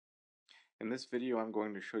In this video, I'm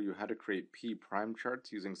going to show you how to create PPrime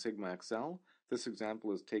charts using SigmaXL. This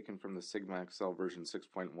example is taken from the SigmaXL version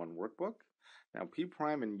 6.1 workbook. Now,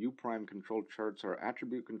 P'Prime and U'Prime control charts are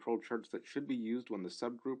attribute control charts that should be used when the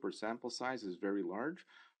subgroup or sample size is very large.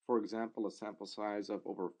 For example, a sample size of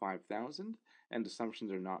over 5,000 and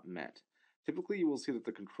assumptions are not met. Typically, you will see that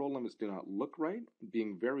the control limits do not look right,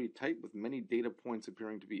 being very tight with many data points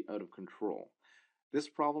appearing to be out of control. This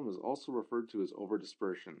problem is also referred to as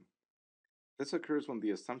overdispersion. This occurs when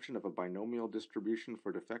the assumption of a binomial distribution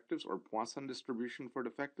for defectives or Poisson distribution for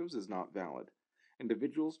defectives is not valid.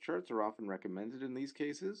 Individuals charts are often recommended in these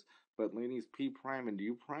cases, but Laney's P'Prime and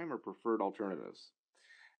U'Prime are preferred alternatives.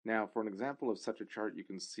 Now, for an example of such a chart, you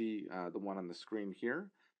can see the one on the screen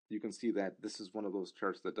here. You can see that this is one of those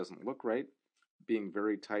charts that doesn't look right, being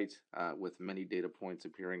very tight with many data points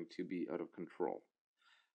appearing to be out of control.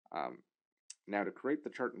 Now, to create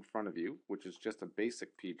the chart in front of you, which is just a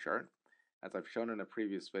basic P chart, as I've shown in a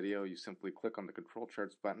previous video, you simply click on the Control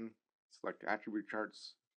Charts button, select Attribute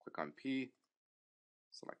Charts, click on P,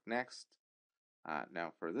 select Next.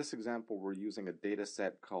 Now for this example, we're using a data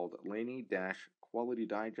set called Laney-Quality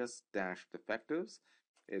Digest-Defectives.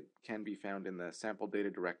 It can be found in the sample data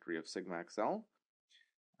directory of SigmaXL.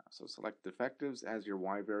 So select defectives as your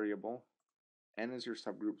Y variable, N as your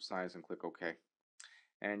subgroup size, and click OK.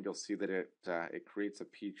 And you'll see that it creates a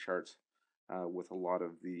P chart with a lot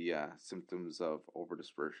of the symptoms of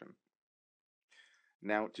overdispersion.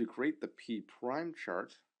 Now, to create the P'Prime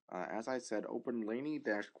chart, as I said, open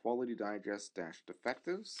Laney-Quality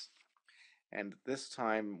Digest-Defectives, and this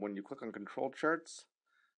time when you click on Control Charts,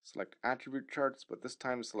 select Attribute Charts, but this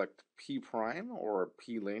time select P'Prime or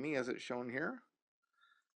P-Laney as it's shown here.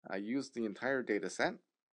 Use the entire data set.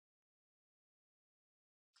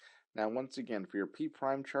 Now, once again, for your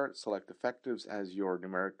P'Prime chart, select defectives as your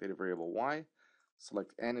numeric data variable Y,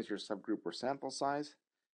 select N as your subgroup or sample size,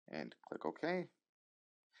 and click OK.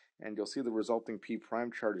 And you'll see the resulting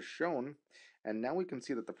P'Prime chart is shown, and now we can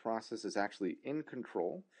see that the process is actually in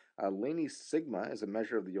control. Laney's sigma is a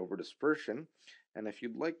measure of the overdispersion, and if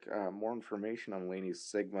you'd like more information on Laney's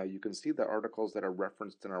sigma, you can see the articles that are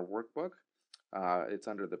referenced in our workbook. It's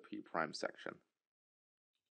under the P'Prime section.